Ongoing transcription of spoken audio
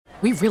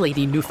We really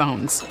need new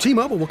phones.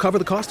 T-Mobile will cover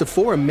the cost of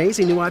 4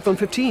 amazing new iPhone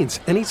 15s,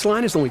 and each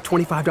line is only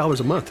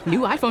 $25 a month. New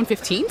iPhone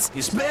 15s?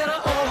 It's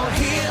better over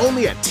here.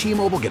 Only at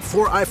T-Mobile, get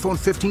 4 iPhone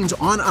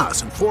 15s on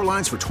us and 4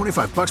 lines for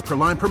 $25 per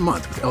line per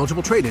month with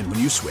eligible trade-in when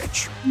you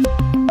switch.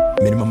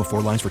 Minimum of 4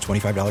 lines for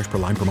 $25 per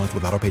line per month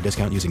with autopay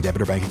discount using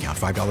debit or bank account.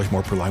 $5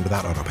 more per line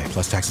without autopay,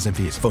 plus taxes and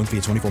fees. Phone fee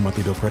at 24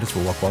 monthly bill credits for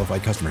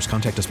well-qualified customers.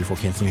 Contact us before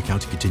canceling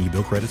account to continue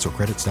bill credits or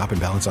credit stop and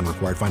balance on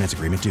required finance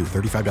agreement due.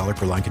 $35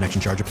 per line connection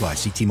charge applies.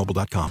 See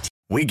T-Mobile.com.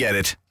 We get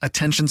it.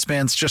 Attention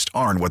spans just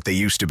aren't what they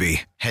used to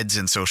be. Heads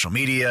in social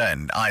media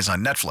and eyes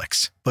on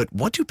Netflix. But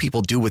what do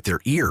people do with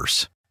their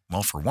ears?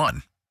 Well, for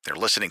one, they're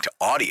listening to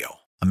audio.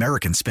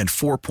 Americans spend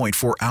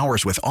 4.4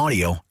 hours with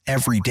audio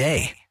every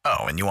day.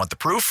 Oh, and you want the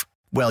proof?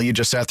 Well, you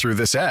just sat through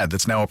this ad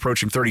that's now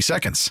approaching 30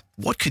 seconds.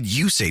 What could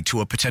you say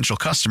to a potential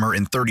customer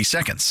in 30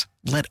 seconds?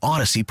 Let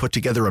Odyssey put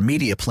together a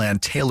media plan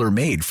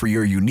tailor-made for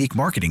your unique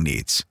marketing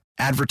needs.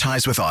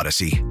 Advertise with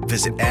Odyssey.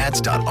 Visit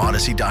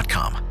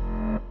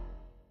ads.odyssey.com.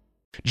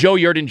 Joe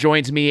Yerdon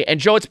joins me. And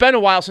Joe, it's been a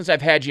while since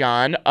I've had you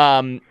on.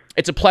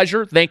 It's a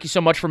pleasure. Thank you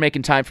so much for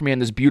making time for me on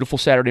this beautiful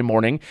Saturday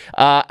morning.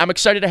 I'm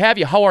excited to have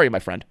you. How are you, my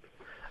friend?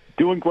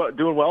 Doing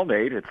well,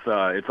 Nate.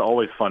 It's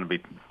always fun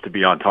to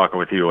be on talking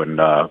with you, and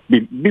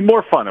be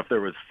more fun if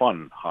there was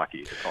fun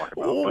hockey to talk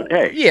about. But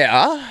hey,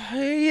 yeah,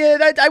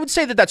 I would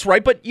say that's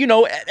right. But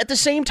at the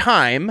same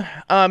time,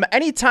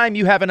 anytime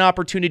you have an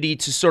opportunity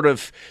to sort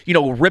of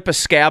rip a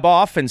scab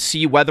off and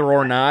see whether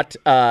or not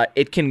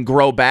it can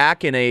grow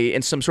back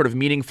in some sort of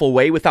meaningful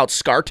way without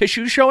scar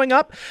tissue showing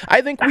up,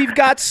 I think we've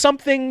got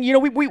something.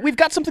 We've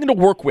got something to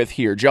work with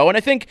here, Joe. And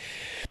I think.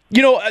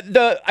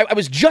 I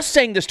was just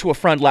saying this to a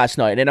friend last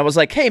night, and I was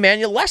like, hey,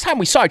 man, last time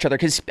we saw each other,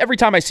 because every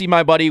time I see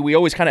my buddy, we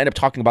always kind of end up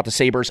talking about the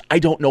Sabres. I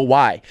don't know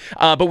why,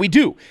 but we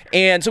do.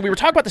 And so we were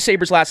talking about the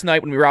Sabres last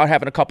night when we were out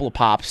having a couple of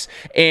pops,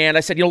 and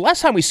I said,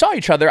 last time we saw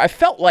each other, I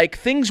felt like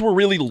things were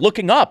really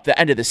looking up the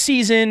end of the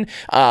season.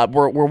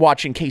 We're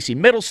watching Casey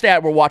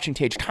Middlestat, we're watching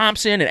Tage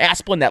Thompson and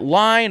Asplund, that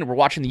line, and we're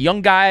watching the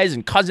young guys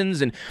and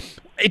Cousins, and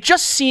it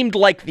just seemed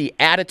like the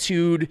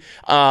attitude,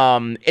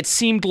 it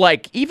seemed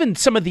like even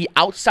some of the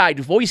outside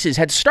voices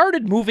had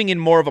started moving in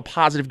more of a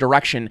positive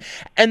direction.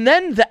 And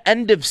then the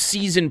end of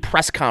season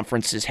press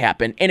conferences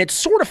happened, and it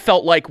sort of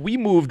felt like we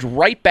moved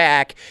right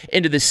back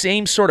into the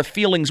same sort of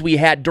feelings we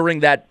had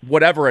during that,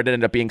 whatever it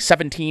ended up being,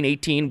 17,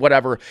 18,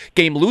 whatever,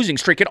 game losing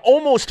streak. It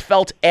almost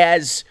felt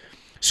as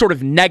sort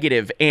of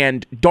negative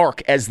and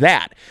dark as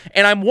that.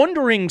 And I'm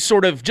wondering,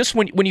 sort of, just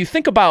when you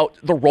think about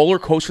the roller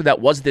coaster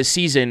that was this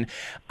season,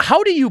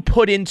 how do you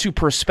put into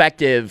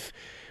perspective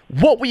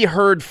what we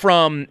heard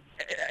from,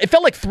 it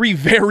felt like 3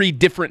 very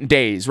different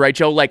days, right,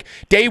 Joe? Like,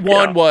 day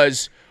one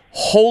was,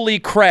 holy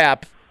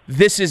crap,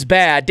 this is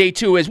bad. Day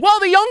 2 is, well,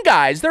 the young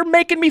guys, they're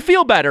making me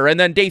feel better. And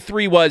then day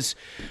 3 was,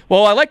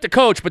 well, I like the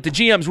coach, but the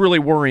GM's really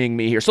worrying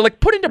me here. So, like,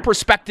 put into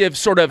perspective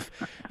sort of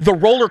the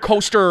roller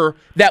coaster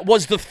that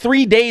was the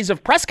 3 days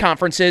of press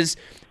conferences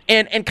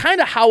and kind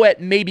of how it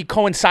maybe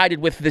coincided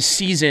with this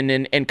season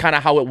and kind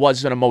of how it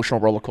was an emotional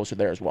roller coaster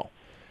there as well.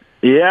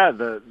 Yeah,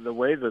 the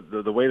way the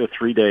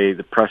 3-day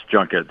the press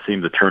junket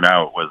seemed to turn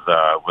out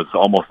was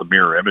almost a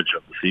mirror image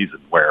of the season,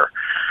 where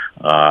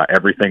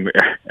everything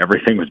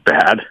was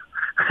bad.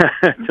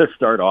 To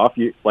start off,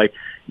 you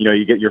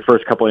get your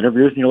first couple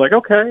interviews and you're like,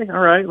 okay,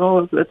 all right,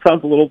 well, that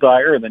sounds a little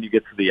dire, and then you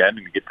get to the end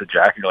and you get to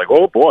Jack and you're like,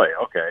 oh boy,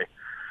 okay,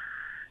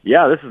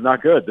 yeah, this is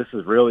not good. This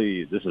is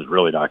really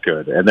not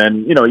good. And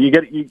then you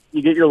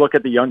get your look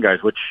at the young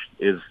guys, which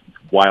is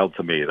wild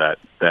to me that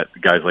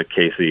guys like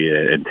Casey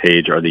and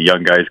Tage are the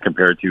young guys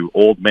compared to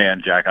old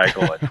man Jack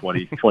Eichel at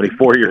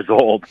 24 years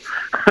old.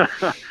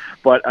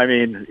 But I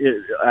mean,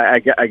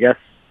 I guess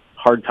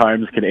hard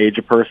times can age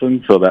a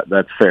person, so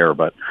that's fair.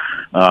 But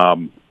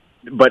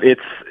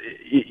it's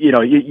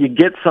you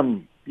get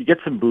some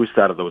boost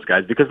out of those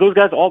guys, because those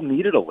guys all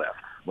needed a lift.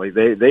 Like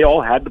they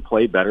all had to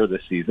play better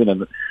this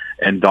season,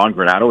 and Don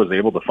Granato was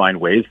able to find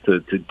ways to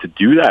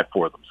do that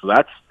for them. So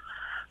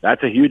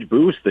that's a huge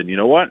boost. And you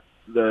know what,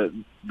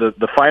 the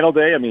final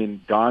day, I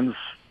mean, Don's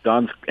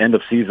end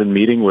of season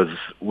meeting was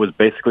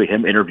basically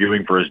him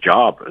interviewing for his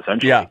job,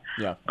 essentially.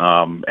 Yeah.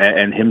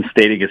 And him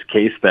stating his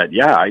case that,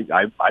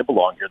 I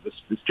belong here.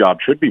 This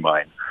job should be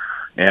mine.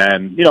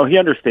 And, he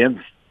understands,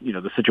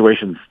 the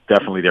situation's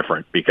definitely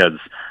different, because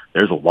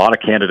there's a lot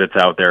of candidates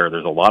out there.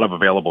 There's a lot of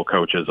available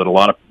coaches, and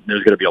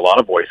there's going to be a lot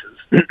of voices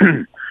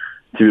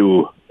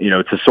to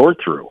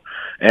sort through.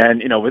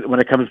 And, when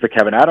it comes to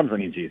Kevin Adams, I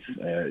mean, geez,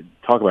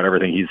 talk about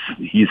everything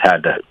he's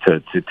had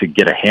to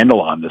get a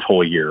handle on this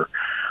whole year.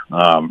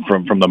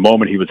 From the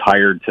moment he was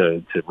hired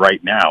to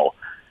right now,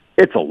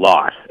 it's a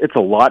lot. It's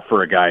a lot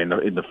for a guy in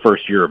the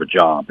first year of a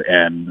job,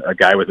 and a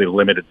guy with a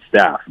limited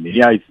staff. I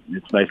mean,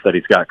 it's nice that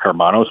he's got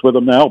Karmanos with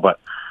him now, but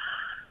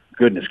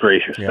goodness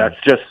gracious, that's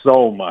just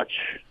so much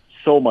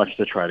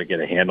to try to get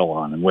a handle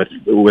on. And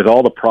with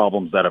all the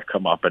problems that have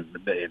come up and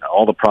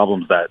all the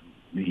problems that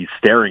he's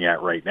staring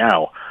at right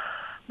now,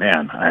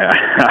 man,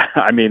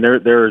 I mean,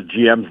 there are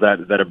GMs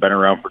that have been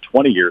around for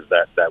 20 years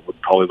that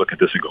would probably look at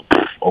this and go,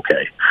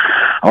 okay,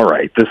 all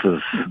right, this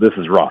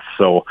is rough.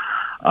 So,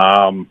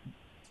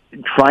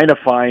 trying to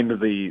find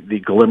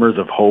the glimmers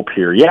of hope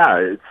here. Yeah,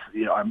 it's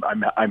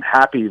I'm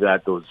happy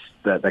that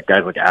that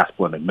guys like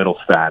Asplund and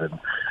Middlestat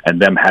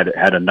and them had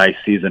a nice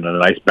season and a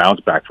nice bounce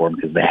back for them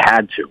because they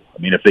had to.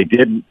 I mean, if they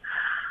didn't,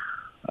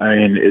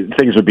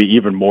 things would be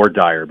even more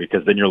dire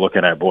because then you're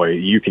looking at, boy,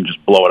 you can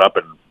just blow it up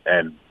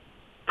and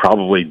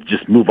probably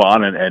just move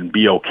on and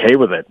be okay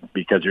with it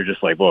because you're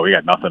just like, well, we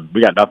got nothing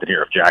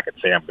here if Jack and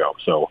Sam go.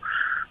 So,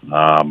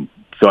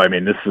 I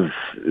mean, this is,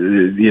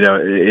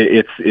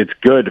 it's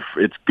good.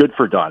 It's good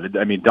for Don.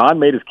 I mean, Don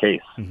made his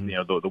case,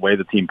 the way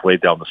the team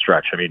played down the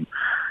stretch. I mean,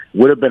 it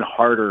would have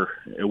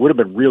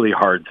been really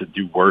hard to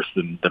do worse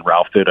than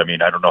Ralph did. I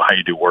mean, I don't know how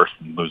you do worse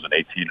than losing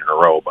 18 in a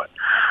row, but,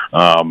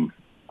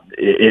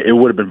 it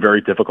would have been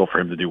very difficult for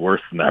him to do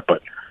worse than that.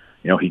 But,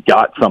 he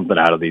got something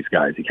out of these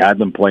guys. He had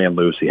them playing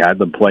loose. He had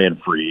them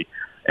playing free,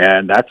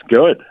 and that's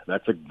good.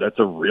 That's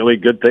a really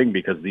good thing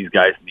because these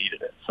guys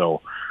needed it.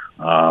 So,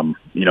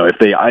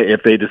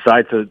 if they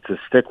decide to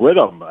stick with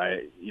him,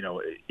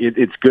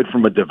 it's good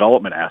from a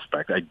development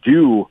aspect. I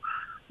do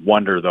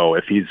wonder though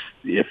if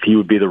he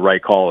would be the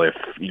right call if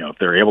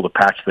they're able to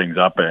patch things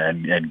up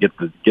and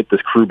get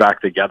this crew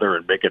back together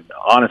and make an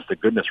honest to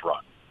goodness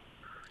run.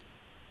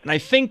 And I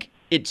think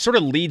it sort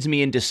of leads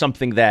me into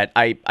something that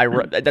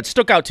that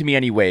stuck out to me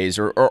anyways,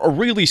 or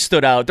really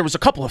stood out. There was a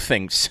couple of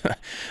things,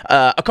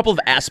 a couple of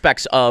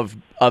aspects of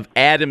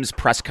Adams'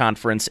 press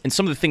conference and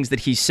some of the things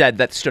that he said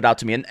that stood out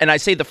to me. And I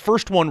say the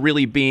first one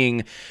really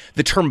being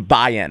the term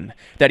buy-in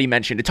that he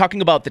mentioned,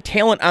 talking about the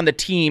talent on the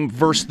team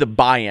versus the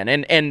buy-in.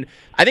 And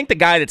I think the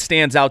guy that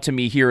stands out to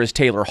me here is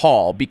Taylor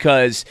Hall,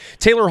 because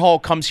Taylor Hall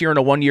comes here in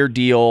a one-year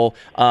deal,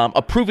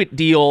 a prove-it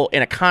deal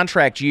in a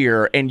contract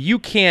year, and you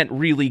can't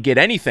really get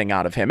anything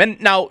out of him.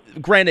 And now,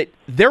 granted,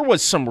 there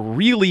was some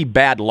really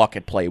bad luck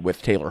at play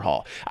with Taylor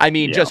Hall. I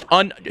mean,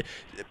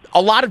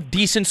 a lot of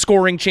decent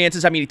scoring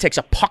chances. I mean, he takes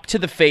a puck to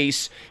the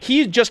face.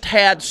 He just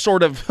had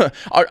sort of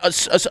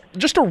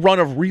just a run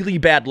of really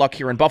bad luck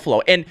here in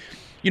Buffalo. And,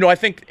 I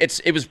think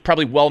it was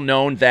probably well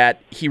known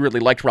that he really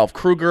liked Ralph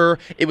Krueger.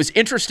 It was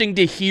interesting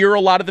to hear a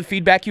lot of the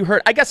feedback you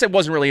heard. I guess it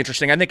wasn't really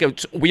interesting. I think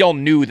we all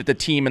knew that the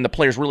team and the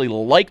players really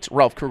liked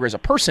Ralph Krueger as a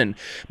person.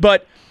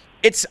 But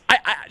it's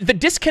the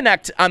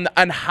disconnect on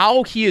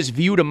how he is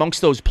viewed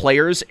amongst those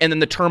players, and then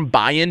the term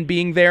buy-in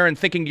being there and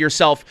thinking to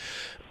yourself,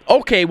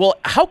 okay, well,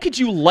 how could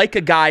you like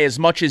a guy as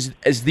much as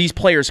these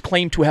players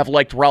claim to have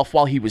liked Ralph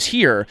while he was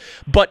here,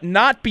 but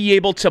not be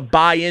able to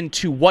buy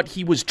into what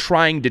he was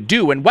trying to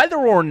do? And whether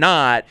or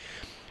not,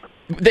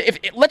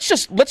 let's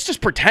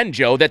just pretend,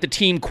 Joe, that the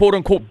team quote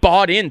unquote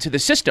bought into the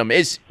system.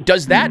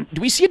 Do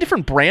we see a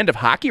different brand of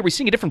hockey? Are we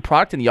seeing a different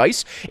product in the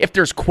ice if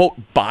there's quote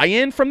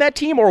buy-in from that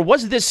team, or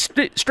was this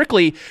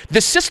strictly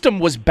the system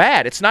was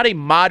bad? It's not a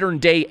modern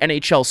day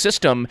NHL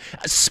system,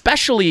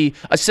 especially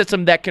a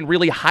system that can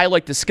really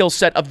highlight the skill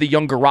set of the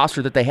younger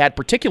roster that they had,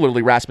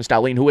 particularly Rasmus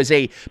Dahlin, who is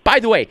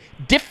by the way,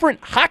 different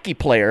hockey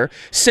player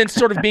since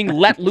sort of being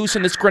let loose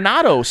in this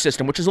Granato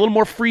system, which is a little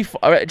more free,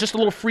 just a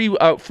little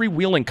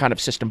freewheeling kind of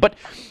system. But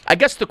I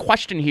guess the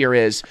question here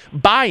is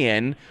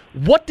buy-in.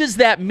 What does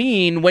that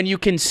mean when you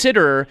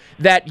consider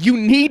that you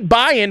need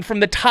buy-in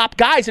from the top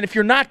guys? And if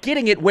you're not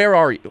getting it, where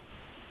are you?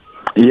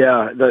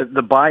 Yeah,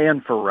 the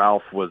buy-in for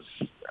Ralph was,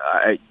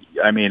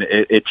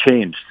 it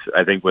changed,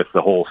 I think, with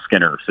the whole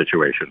Skinner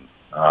situation.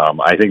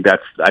 I think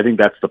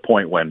that's the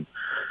point when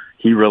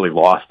he really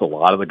lost a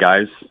lot of the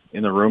guys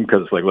in the room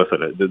because, like,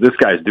 listen, this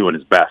guy's doing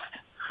his best.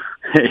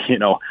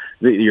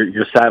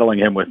 You're saddling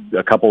him with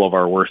a couple of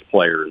our worst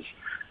players,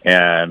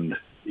 and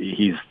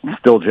he's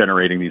still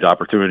generating these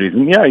opportunities.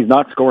 And yeah, he's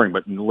not scoring,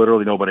 but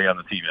literally nobody on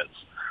the team is.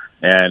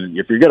 And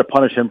if you're going to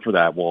punish him for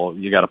that, well,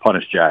 you got to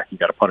punish Jack. You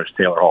got to punish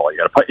Taylor Hall. You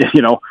got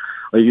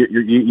to,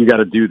 you got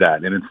to do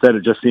that. And instead,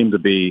 it just seemed to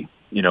be,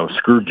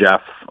 screw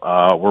Jeff.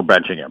 We're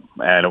benching him,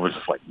 and it was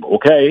just like,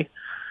 okay,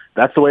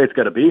 that's the way it's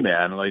going to be,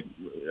 man. Like,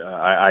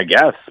 I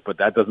guess, but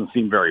that doesn't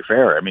seem very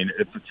fair. I mean,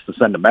 if it's to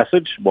send a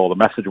message, well, the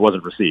message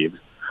wasn't received,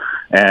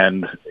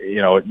 and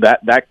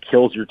that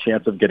kills your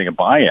chance of getting a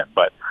buy-in.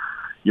 But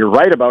you're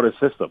right about his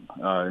system.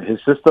 His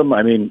system,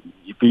 I mean,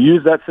 if you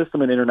use that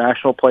system in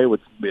international play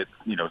with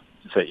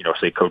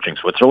say coaching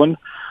Switzerland,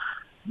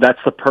 that's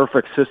the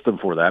perfect system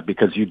for that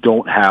because you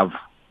don't have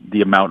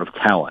the amount of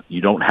talent.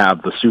 You don't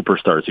have the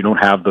superstars. You don't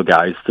have the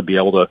guys to be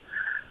able to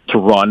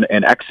run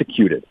and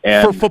execute it.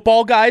 And for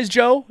football guys,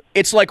 Joe,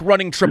 it's like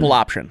running triple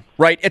option,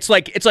 right? It's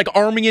like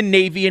Army and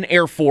Navy and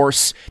Air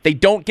Force. They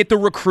don't get the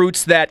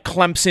recruits that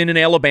Clemson and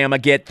Alabama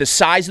get. The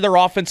size of their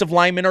offensive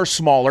linemen are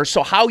smaller.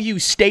 So how you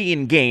stay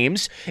in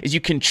games is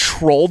you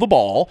control the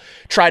ball,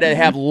 try to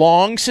have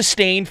long,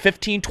 sustained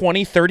 15,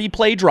 20, 30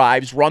 play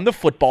drives, run the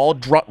football,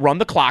 run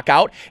the clock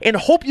out, and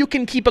hope you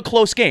can keep a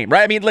close game,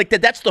 right? I mean, like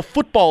that's the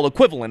football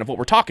equivalent of what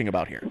we're talking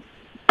about here.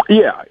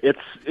 Yeah, it's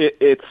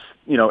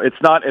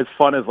it's not as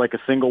fun as like a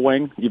single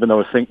wing, even though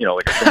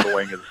like a single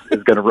wing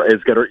is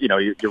gonna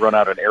you run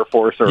out an Air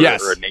Force or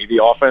a Navy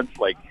offense.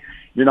 Like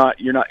you're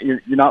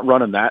not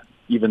running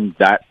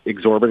that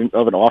exorbitant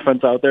of an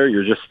offense out there.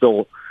 You're just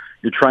still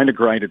you're trying to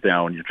grind it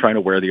down. You're trying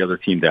to wear the other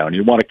team down.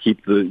 You want to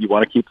keep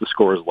the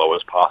score as low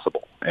as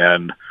possible.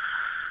 And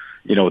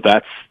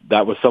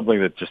that was something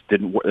that just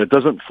it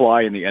doesn't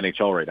fly in the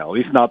NHL right now. At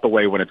least not the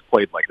way when it's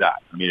played like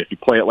that. I mean, if you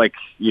play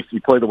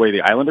the way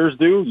the Islanders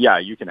do, yeah,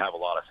 you can have a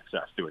lot of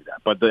success doing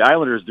that. But the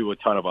Islanders do a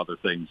ton of other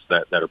things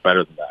that are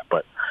better than that.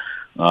 But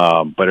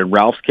in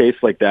Ralph's case,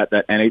 like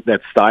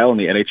that style in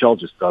the NHL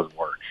just doesn't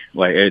work.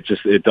 Like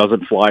it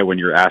doesn't fly when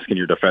you're asking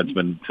your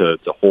defenseman to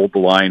hold the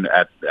line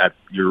at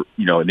your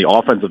in the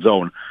offensive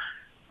zone.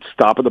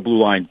 Stop at the blue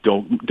line.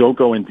 Don't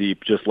go in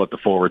deep. Just let the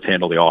forwards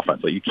handle the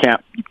offense. Like you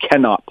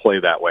cannot play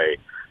that way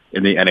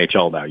in the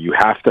NHL now. You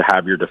have to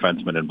have your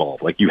defensemen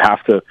involved. Like you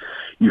have to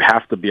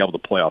be able to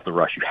play off the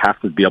rush. You have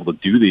to be able to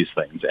do these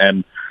things.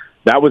 And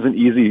that was an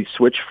easy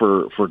switch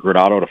for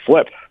Granato to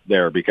flip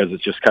there, because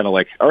it's just kind of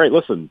like, all right,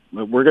 listen,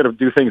 we're going to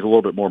do things a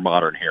little bit more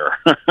modern here.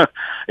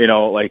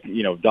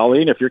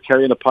 Dahlin, if you're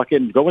carrying the puck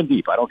in, go in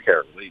deep. I don't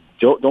care.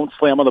 Don't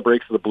slam on the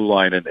brakes of the blue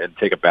line and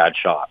take a bad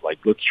shot. Like,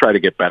 let's try to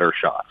get better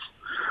shots.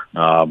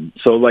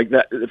 So like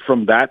that,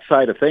 from that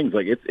side of things,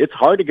 like it's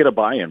hard to get a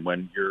buy-in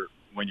when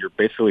you're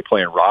basically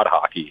playing rod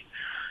hockey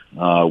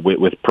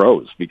with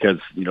pros, because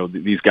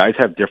these guys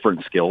have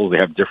different skills, they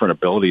have different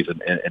abilities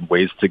and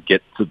ways to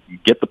get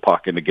the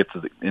puck and to get to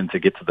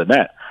the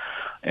net.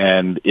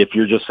 And if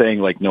you're just saying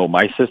like, no,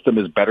 my system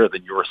is better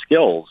than your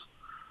skills,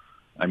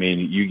 I mean,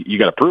 you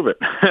got to prove it,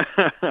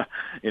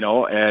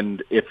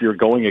 and if you're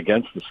going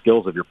against the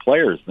skills of your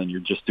players, then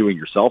you're just doing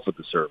yourself a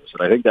disservice.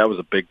 And I think that was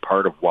a big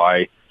part of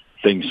why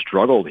things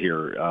struggled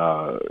here,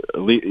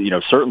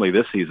 certainly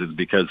this season,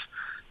 because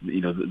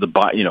the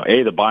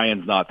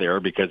buy-in's not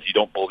there because you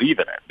don't believe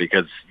in it,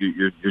 because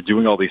you're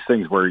doing all these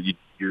things where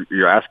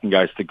you're asking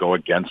guys to go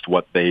against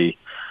what they're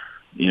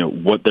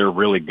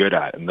really good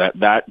at, and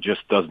that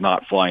just does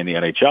not fly in the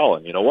NHL.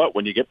 And you know what?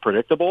 When you get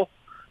predictable,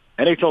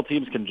 NHL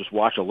teams can just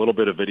watch a little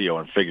bit of video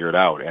and figure it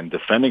out. And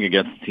defending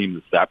against a team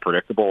that's that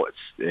predictable,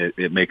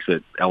 it makes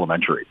it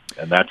elementary.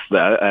 And that's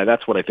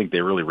what I think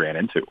they really ran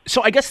into.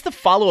 So I guess the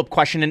follow-up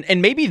question,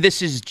 and maybe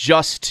this is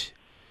just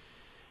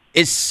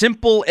as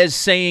simple as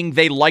saying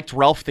they liked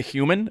Ralph the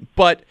Human,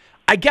 but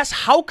I guess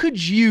how could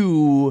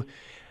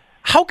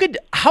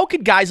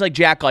guys like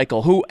Jack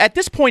Eichel, who at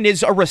this point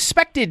is a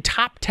respected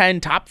top 10,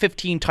 top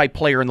 15 type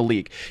player in the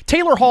league,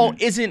 Taylor Hall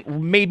isn't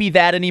maybe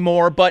that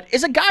anymore, but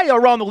is a guy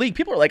around the league,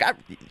 people are like,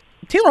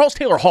 Taylor Hall's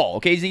Taylor Hall,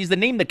 okay? He's the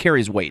name that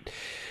carries weight.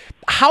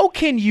 How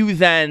can you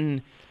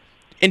then...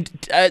 And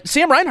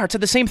Sam Reinhart said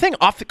the same thing,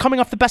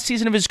 coming off the best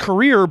season of his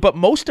career, but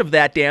most of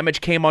that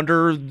damage came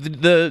under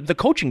the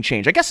coaching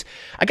change. I guess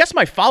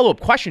my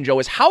follow-up question, Joe,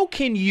 is how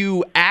can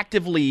you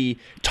actively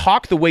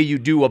talk the way you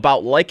do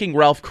about liking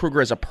Ralph Krueger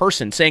as a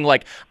person, saying,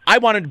 like, I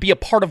wanted to be a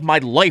part of my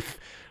life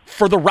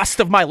for the rest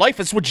of my life?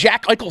 It's what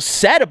Jack Eichel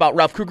said about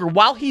Ralph Krueger,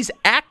 while he's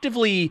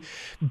actively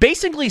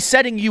basically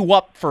setting you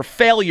up for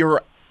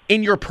failure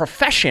in your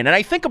profession. And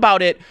I think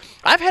about it,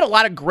 I've had a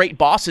lot of great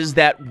bosses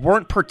that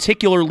weren't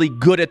particularly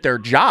good at their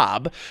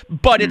job,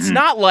 but it's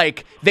not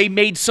like they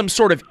made some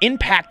sort of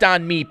impact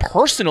on me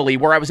personally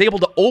where I was able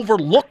to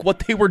overlook what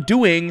they were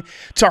doing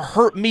to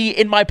hurt me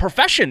in my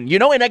profession,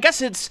 And I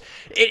guess it's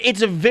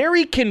a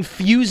very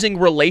confusing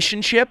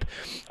relationship,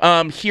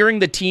 hearing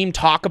the team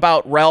talk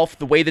about Ralph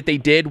the way that they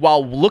did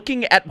while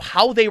looking at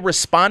how they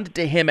responded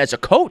to him as a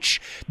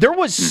coach. There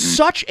was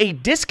such a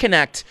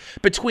disconnect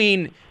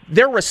between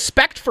their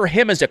respect for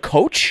him as a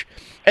coach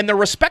and their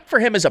respect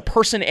for him as a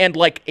person and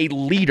like a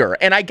leader.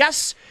 And I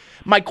guess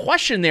my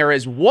question there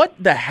is, what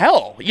the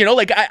hell?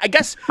 I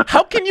guess,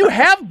 how can you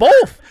have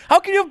both?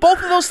 How can you have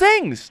both of those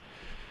things?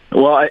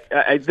 Well,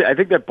 I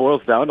think that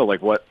boils down to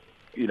like what,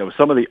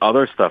 some of the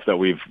other stuff that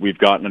we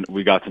got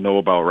to know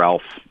about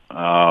Ralph,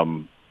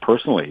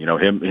 personally,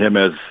 him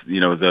as,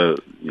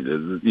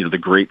 the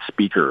great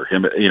speaker,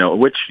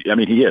 which, I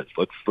mean, he is,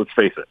 let's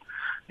face it.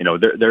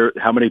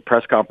 How many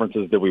press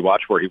conferences did we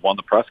watch where he won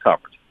the press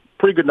conference?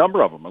 Pretty good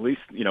number of them, at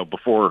least,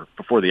 before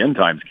the end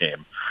times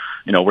came,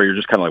 where you're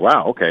just kind of like,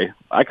 wow, okay,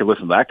 I could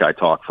listen to that guy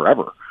talk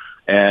forever.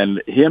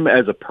 And him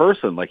as a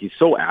person, like, he's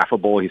so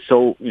affable, he's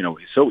so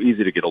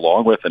easy to get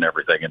along with and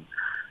everything.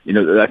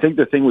 And, I think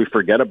the thing we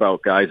forget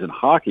about guys in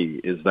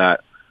hockey is that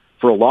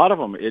for a lot of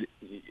them, it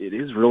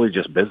is really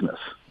just business.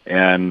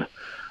 And,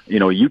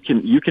 you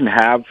can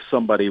have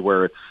somebody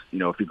where it's,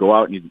 if you go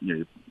out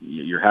and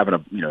you're having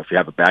if you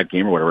have a bad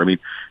game or whatever. I mean,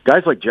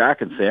 guys like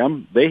Jack and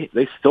Sam, they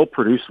still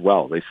produced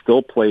well. They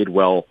still played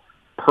well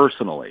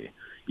personally,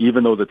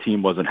 even though the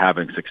team wasn't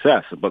having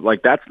success. But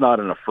like, that's not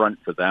an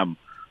affront to them.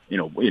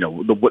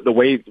 The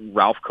way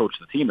Ralph coached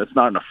the team, that's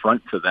not an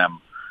affront to them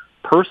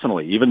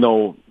personally, even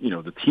though,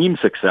 the team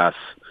success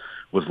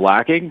was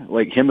lacking.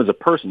 Like, him as a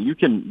person, you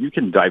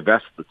can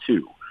divest the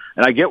two.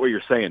 And I get what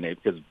you're saying,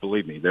 Nate, because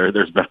believe me,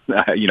 there's been,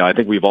 I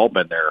think we've all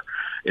been there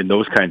in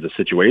those kinds of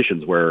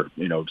situations where,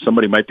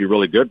 somebody might be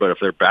really good, but if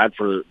they're bad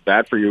for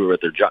you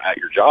at your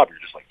job, you're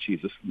just like, geez,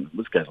 this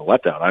guy's a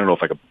letdown. I don't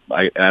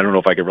know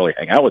if I could really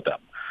hang out with them.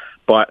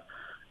 But,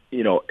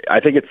 I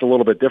think it's a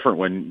little bit different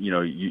when,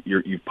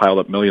 you've piled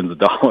up millions of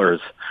dollars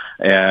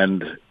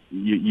and,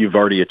 you've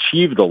already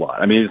achieved a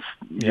lot. I mean,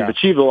 you've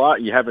achieved a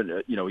lot. You haven't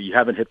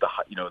hit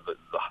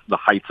the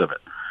heights of it.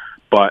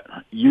 But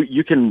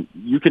you can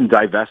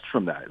divest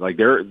from that. Like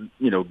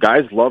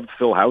guys loved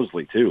Phil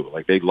Housley too.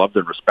 Like they loved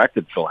and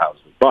respected Phil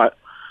Housley. But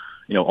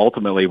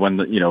ultimately, when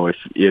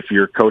if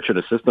you're coaching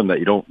a system that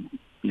you don't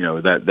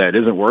that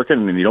isn't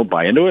working and you don't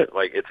buy into it,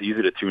 like it's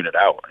easy to tune it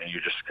out, and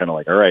you're just kind of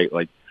like, all right,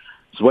 like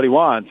this is what he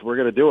wants. We're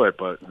gonna do it,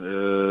 but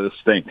it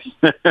stinks.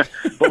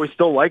 But we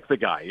still like the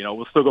guy.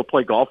 We'll still go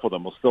play golf with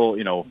him. We'll still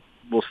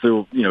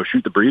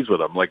shoot the breeze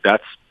with him. Like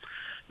that's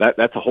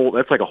like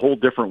a whole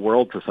different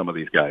world to some of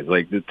these guys.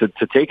 Like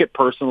to take it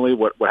personally,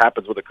 what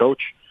happens with a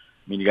coach.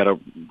 I mean, you got to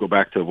go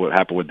back to what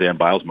happened with Dan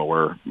Bylsma,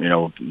 where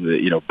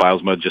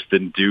Bylsma just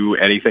didn't do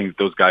anything that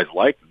those guys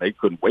liked, and they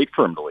couldn't wait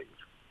for him to leave.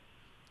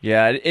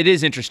 Yeah, it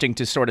is interesting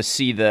to sort of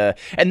see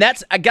and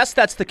I guess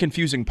that's the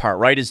confusing part,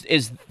 right?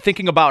 Is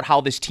thinking about how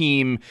this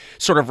team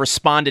sort of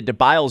responded to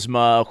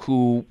Bylsma,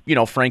 who,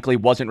 frankly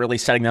wasn't really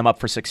setting them up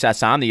for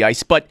success on the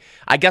ice. But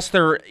I guess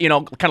they're,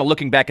 kind of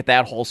looking back at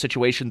that whole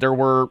situation, there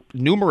were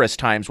numerous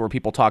times where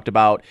people talked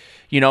about,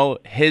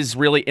 his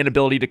really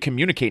inability to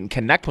communicate and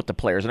connect with the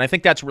players. And I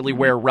think that's really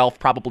where Ralph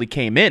probably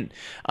came in,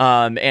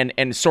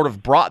 and sort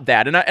of brought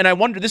that. And I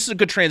wonder, this is a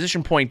good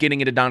transition point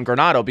getting into Don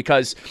Granato,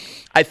 because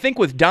I think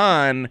with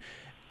Don,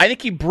 I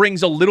think he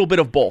brings a little bit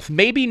of both.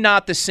 Maybe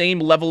not the same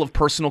level of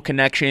personal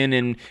connection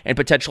and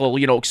potential,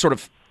 sort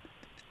of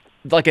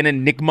like an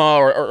enigma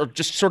or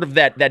just sort of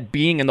that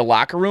being in the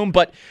locker room.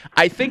 But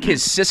I think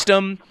his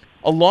system,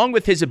 along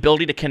with his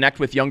ability to connect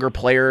with younger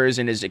players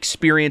and his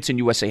experience in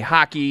USA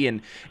Hockey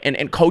and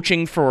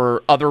coaching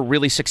for other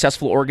really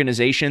successful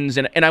organizations.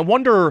 And I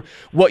wonder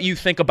what you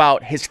think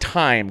about his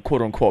time,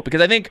 quote unquote,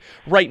 because I think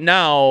right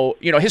now,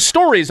 his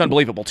story is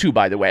unbelievable too,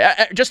 by the way.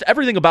 Just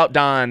everything about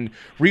Don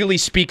really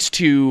speaks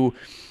to,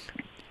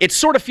 it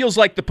sort of feels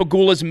like the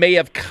Pegulas may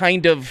have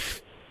kind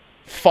of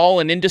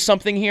fallen into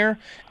something here,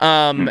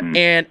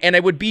 and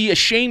it would be a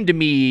shame to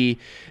me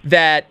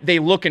that they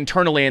look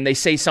internally and they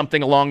say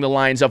something along the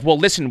lines of, well,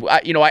 listen,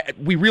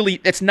 we really,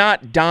 it's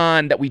not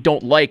Don that we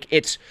don't like,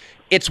 it's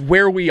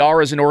where we are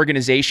as an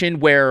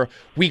organization, where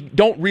we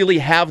don't really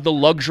have the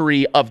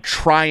luxury of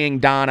trying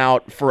Don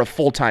out for a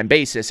full-time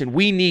basis. And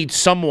we need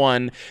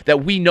someone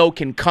that we know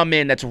can come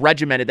in, that's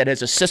regimented, that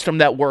has a system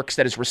that works,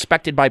 that is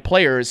respected by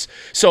players.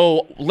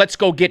 So let's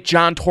go get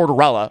John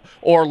Tortorella,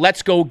 or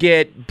let's go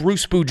get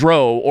Bruce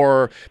Boudreau,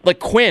 or like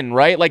Quinn,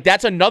 right? Like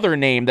that's another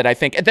name that I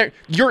think,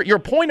 your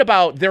point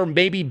about there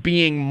maybe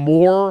being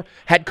more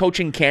head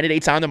coaching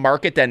candidates on the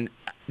market than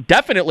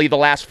definitely the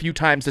last few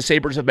times the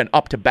Sabres have been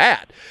up to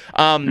bat,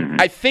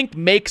 I think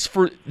makes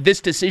for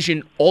this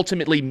decision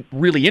ultimately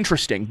really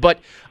interesting. But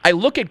I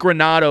look at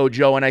Granato,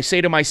 Joe, and I say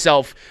to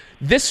myself,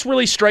 this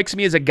really strikes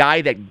me as a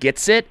guy that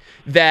gets it,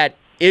 that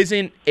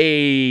isn't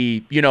a,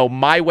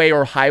 my way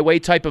or highway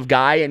type of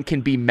guy, and can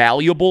be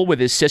malleable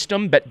with his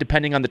system, but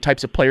depending on the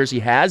types of players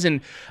he has.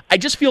 And I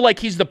just feel like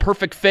he's the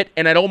perfect fit,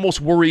 and it almost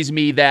worries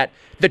me that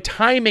the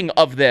timing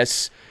of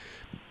this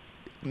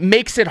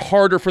makes it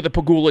harder for the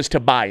Pegulas to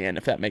buy in,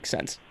 if that makes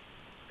sense.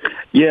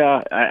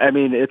 Yeah, I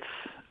mean, the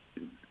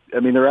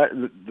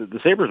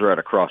Sabres are at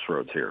a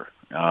crossroads here.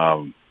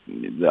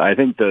 I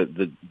think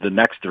the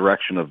next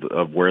direction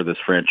of where this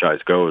franchise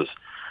goes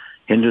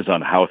hinges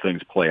on how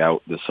things play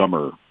out this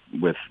summer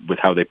with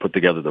how they put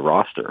together the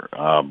roster.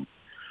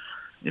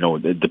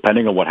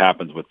 Depending on what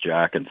happens with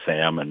Jack and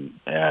Sam and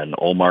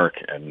Ullmark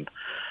and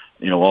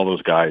all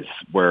those guys,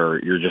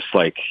 where you're just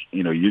like,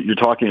 you're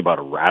talking about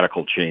a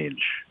radical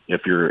change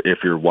if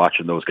you're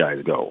watching those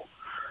guys go.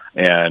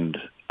 And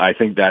I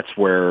think that's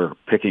where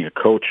picking a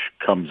coach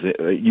comes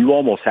in. You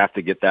almost have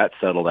to get that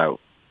settled out.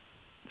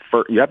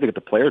 You have to get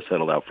the players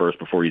settled out first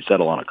before you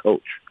settle on a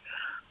coach.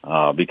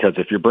 Because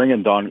if you're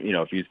bringing Don,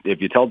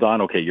 if you tell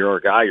Don, okay, you're our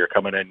guy, you're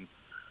coming in,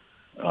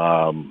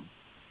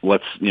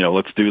 let's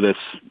do this.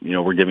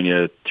 We're giving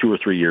you 2 or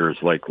 3 years.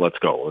 Like, let's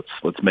go.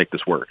 Let's make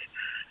this work.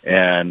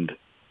 And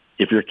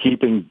if you're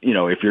keeping,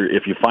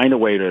 if you find a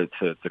way to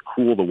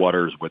cool the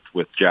waters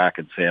with Jack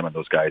and Sam and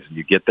those guys, and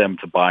you get them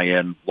to buy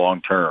in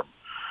long term,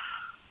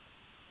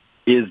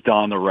 is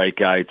Don the right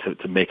guy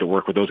to make it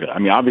work with those guys? I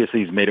mean,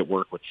 obviously he's made it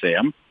work with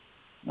Sam,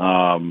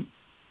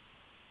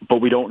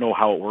 but we don't know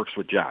how it works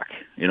with Jack.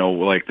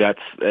 That's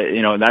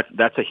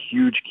a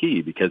huge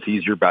key, because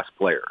he's your best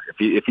player.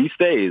 If he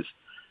stays,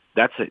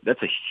 that's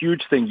a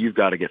huge thing you've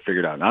got to get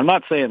figured out. And I'm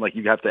not saying like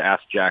you have to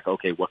ask Jack,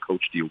 okay, what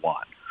coach do you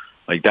want?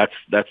 Like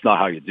that's not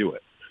how you do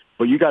it.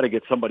 But you got to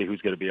get somebody who's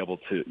going to be able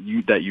to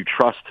that you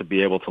trust to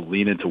be able to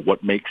lean into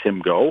what makes him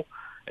go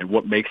and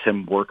what makes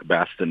him work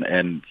best,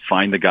 and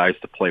find the guys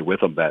to play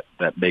with him that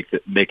make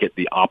it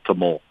the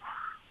optimal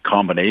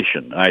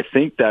combination. And I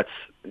think that's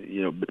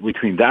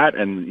between that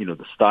and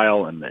the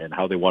style and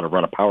how they want to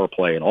run a power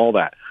play and all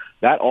that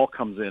all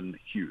comes in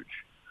huge.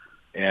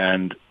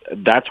 And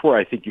that's where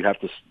I think you have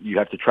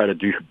to try to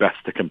do your best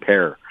to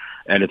compare.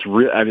 And it's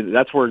real. I mean,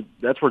 that's where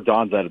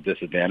Don's at a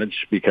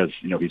disadvantage, because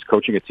he's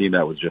coaching a team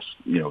that was just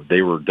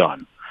they were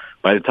done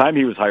by the time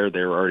he was hired.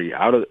 They were already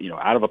out of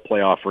a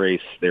playoff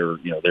race. They're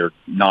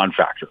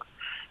non-factor,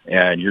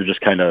 and you're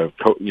just kind of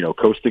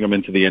coasting him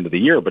into the end of the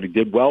year. But he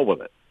did well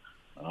with it.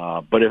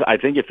 But I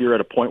think if you're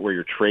at a point where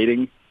you're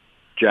trading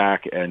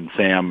Jack and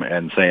Sam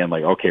and saying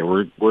like, okay,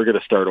 we're going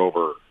to start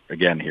over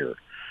again here.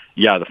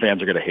 Yeah, the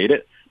fans are going to hate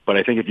it, but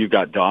I think if you've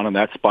got Don in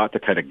that spot to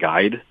kind of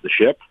guide the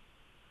ship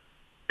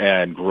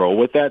and grow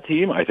with that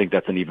team, I think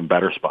that's an even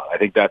better spot. I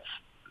think that's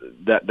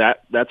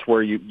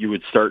where you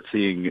would start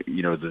seeing,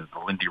 the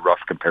Lindy Ruff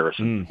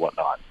comparison and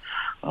whatnot.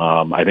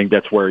 I think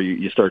that's where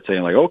you start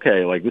saying like,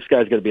 okay, like this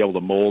guy's going to be able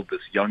to mold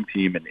this young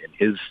team and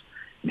his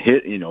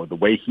the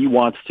way he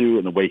wants to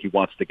and the way he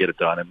wants to get it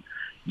done. And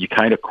you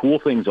kind of cool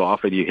things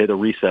off and you hit a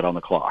reset on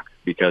the clock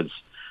because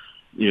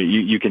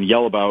you can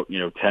yell about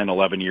 10,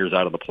 11 years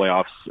out of the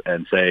playoffs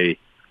and say,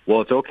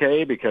 well, it's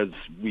okay because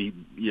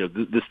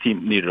this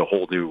team needed a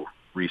whole new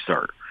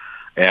restart.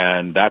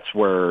 And that's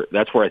where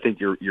I think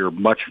you're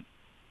much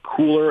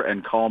cooler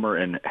and calmer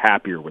and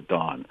happier with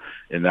Don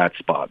in that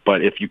spot.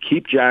 But if you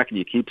keep Jack and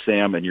you keep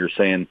Sam and you're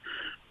saying,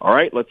 all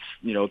right, let's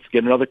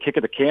get another kick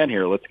at the can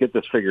here. Let's get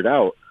this figured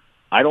out.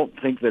 I don't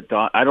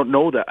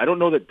know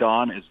that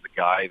Don is the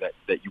guy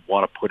that you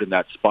want to put in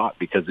that spot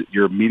because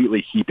you're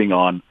immediately heaping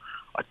on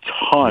a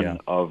ton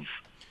of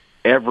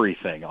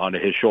everything onto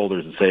his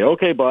shoulders and say,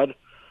 okay, bud,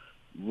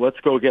 let's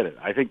go get it.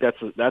 I think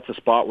that's a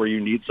spot where you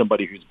need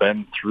somebody who's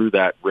been through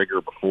that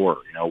rigor before,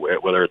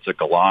 whether it's a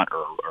Gallant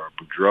or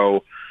a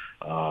Boudreau,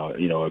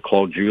 a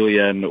Claude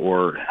Julien,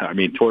 or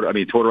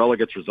Tortorella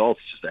gets results.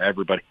 Just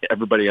everybody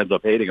ends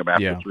up hating him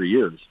after 3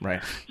 years.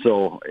 Right.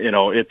 So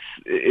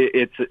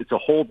it's a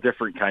whole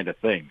different kind of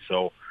thing.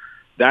 So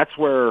that's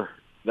where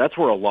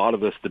a lot of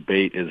this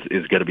debate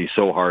is going to be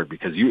so hard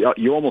because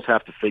you almost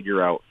have to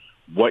figure out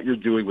what you're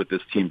doing with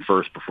this team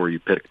first before you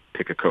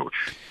pick a coach.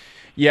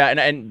 Yeah,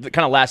 and the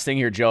kind of last thing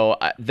here, Joe,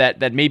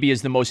 that maybe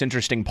is the most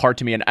interesting part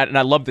to me, and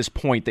I love this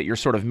point that you're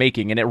sort of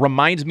making, and it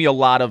reminds me a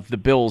lot of the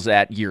Bills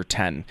at year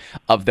 10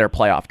 of their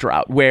playoff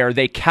drought, where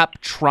they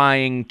kept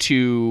trying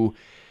to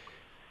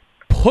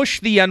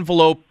push the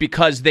envelope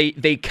because they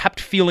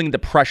kept feeling the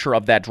pressure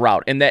of that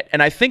drought, and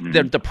I think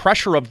that the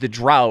pressure of the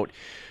drought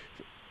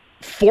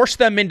forced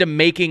them into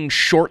making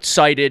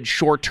short-sighted,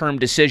 short-term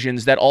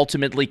decisions that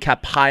ultimately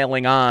kept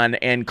piling on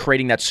and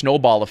creating that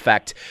snowball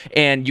effect.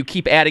 And you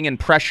keep adding in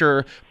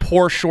pressure,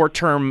 poor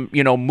short-term,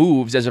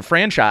 moves as a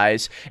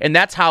franchise, and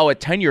that's how a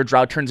 10-year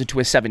drought turns into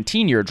a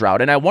 17-year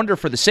drought. And I wonder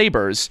for the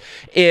Sabres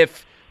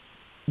if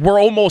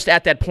we're almost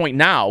at that point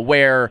now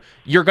where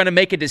you're going to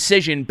make a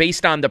decision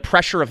based on the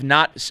pressure of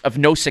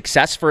no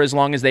success for as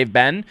long as they've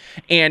been,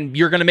 and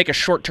you're going to make a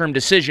short-term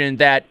decision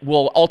that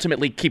will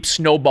ultimately keep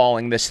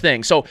snowballing this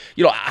thing. So,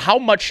 how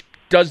much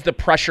does the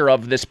pressure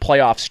of this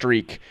playoff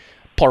streak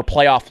or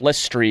playoff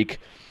list streak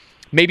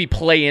maybe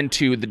play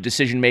into the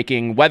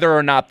decision-making, whether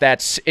or not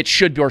it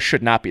should or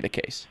should not be the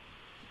case?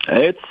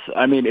 It's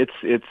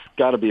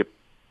got to be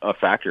a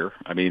factor.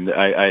 I mean,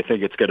 I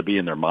think it's going to be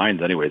in their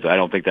minds anyways. I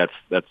don't think that's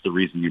the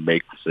reason you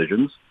make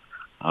decisions,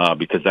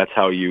 because that's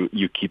how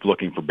you keep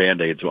looking for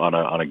Band-Aids on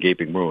a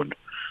gaping wound.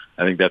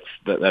 I think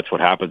that's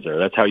what happens there.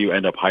 That's how you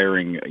end up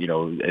hiring,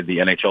 the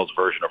NHL's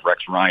version of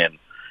Rex Ryan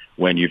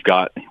when you've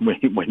got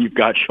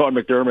Sean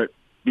McDermott,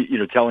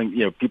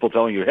 people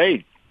telling you,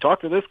 hey,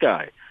 talk to this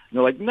guy. And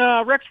they're like,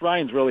 nah, Rex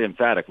Ryan's really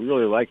emphatic. We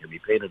really like him. He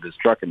painted his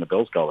truck in the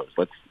Bills colors.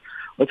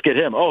 Let's get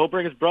him. Oh, he'll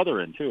bring his brother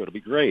in too. It'll be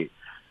great.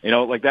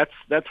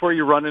 That's where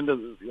you run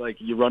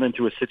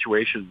into a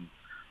situation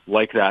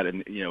like that in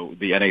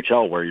the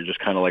NHL where you're just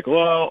kind of like,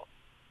 well,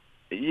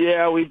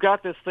 yeah, we've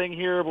got this thing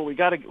here, but we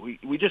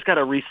just got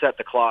to reset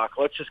the clock.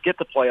 Let's just get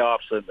the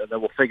playoffs and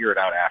then we'll figure it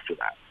out after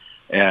that.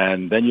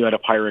 And then you end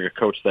up hiring a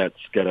coach that's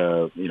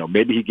gonna,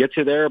 maybe he gets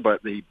you there,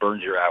 but he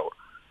burns you out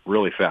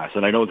really fast.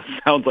 And I know this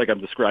sounds like I'm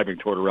describing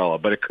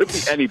Tortorella, but it could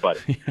be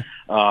anybody.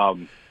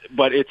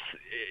 But it's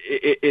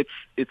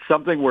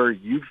something where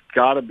you've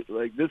got to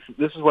like this.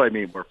 This is what I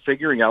mean. Where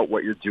figuring out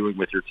what you're doing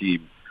with your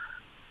team,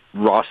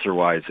 roster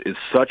wise, is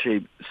such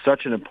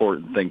an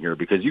important thing here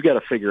because you got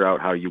to figure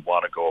out how you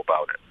want to go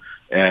about it.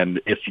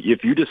 And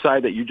if you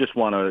decide that you just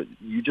want to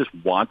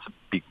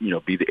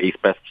be the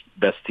eighth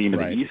best team in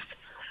the East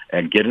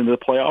and get into the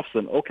playoffs,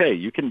 then okay,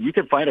 you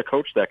can find a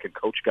coach that can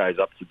coach guys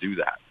up to do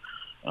that.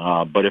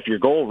 But if your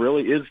goal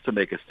really is to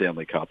make a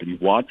Stanley Cup and you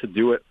want to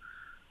do it,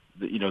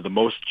 the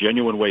most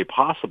genuine way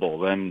possible,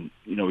 then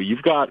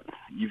you've got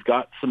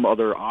some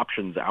other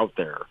options out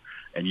there,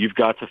 and you've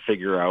got to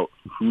figure out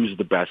who's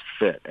the best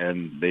fit.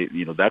 And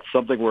that's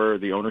something where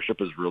the ownership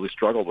has really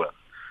struggled with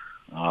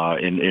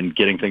in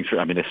getting things.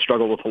 I mean, they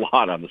struggle with a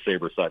lot on the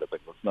Sabres side of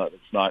things.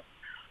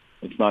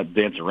 It's not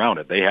dancing around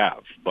it. They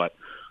have, but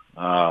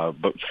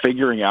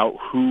figuring out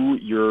who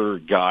your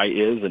guy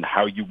is and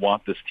how you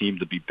want this team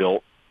to be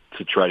built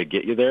to try to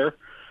get you there.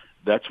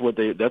 That's what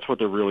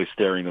they're really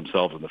staring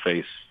themselves in the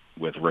face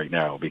with right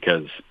now,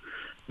 because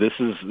this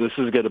is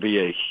going to be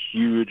a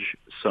huge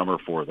summer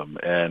for them.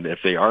 And if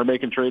they are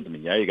making trades, I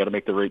mean, yeah, you got to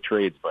make the right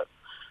trades. But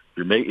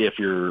if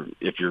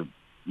you're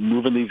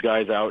moving these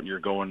guys out and you're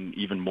going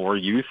even more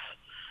youth,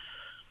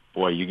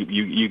 boy,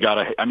 you got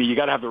to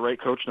have the right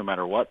coach no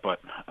matter what.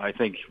 But I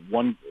think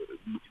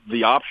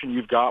the option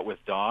you've got with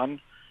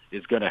Don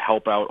is going to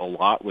help out a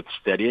lot with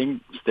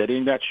steadying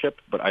that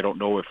ship. But I don't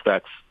know if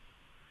that's,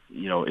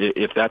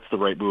 if that's the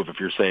right move. If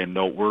you're saying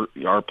no,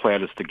 our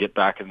plan is to get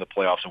back in the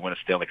playoffs and win a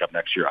Stanley Cup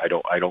next year. I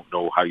don't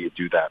know how you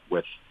do that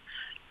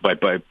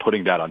by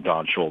putting that on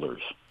Don's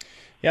shoulders.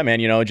 Yeah,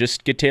 man,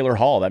 just get Taylor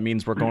Hall. That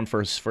means we're going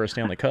for a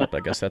Stanley Cup. I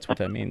guess that's what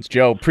that means.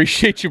 Joe,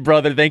 appreciate you,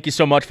 brother. Thank you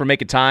so much for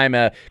making time.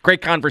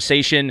 Great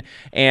conversation,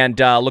 and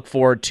look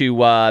forward to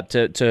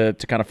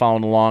kind of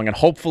following along. And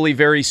hopefully,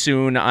 very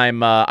soon,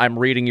 I'm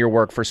reading your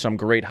work for some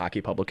great hockey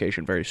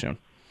publication very soon.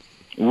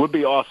 It would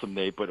be awesome,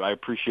 Nate. But I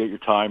appreciate your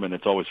time, and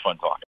it's always fun talking.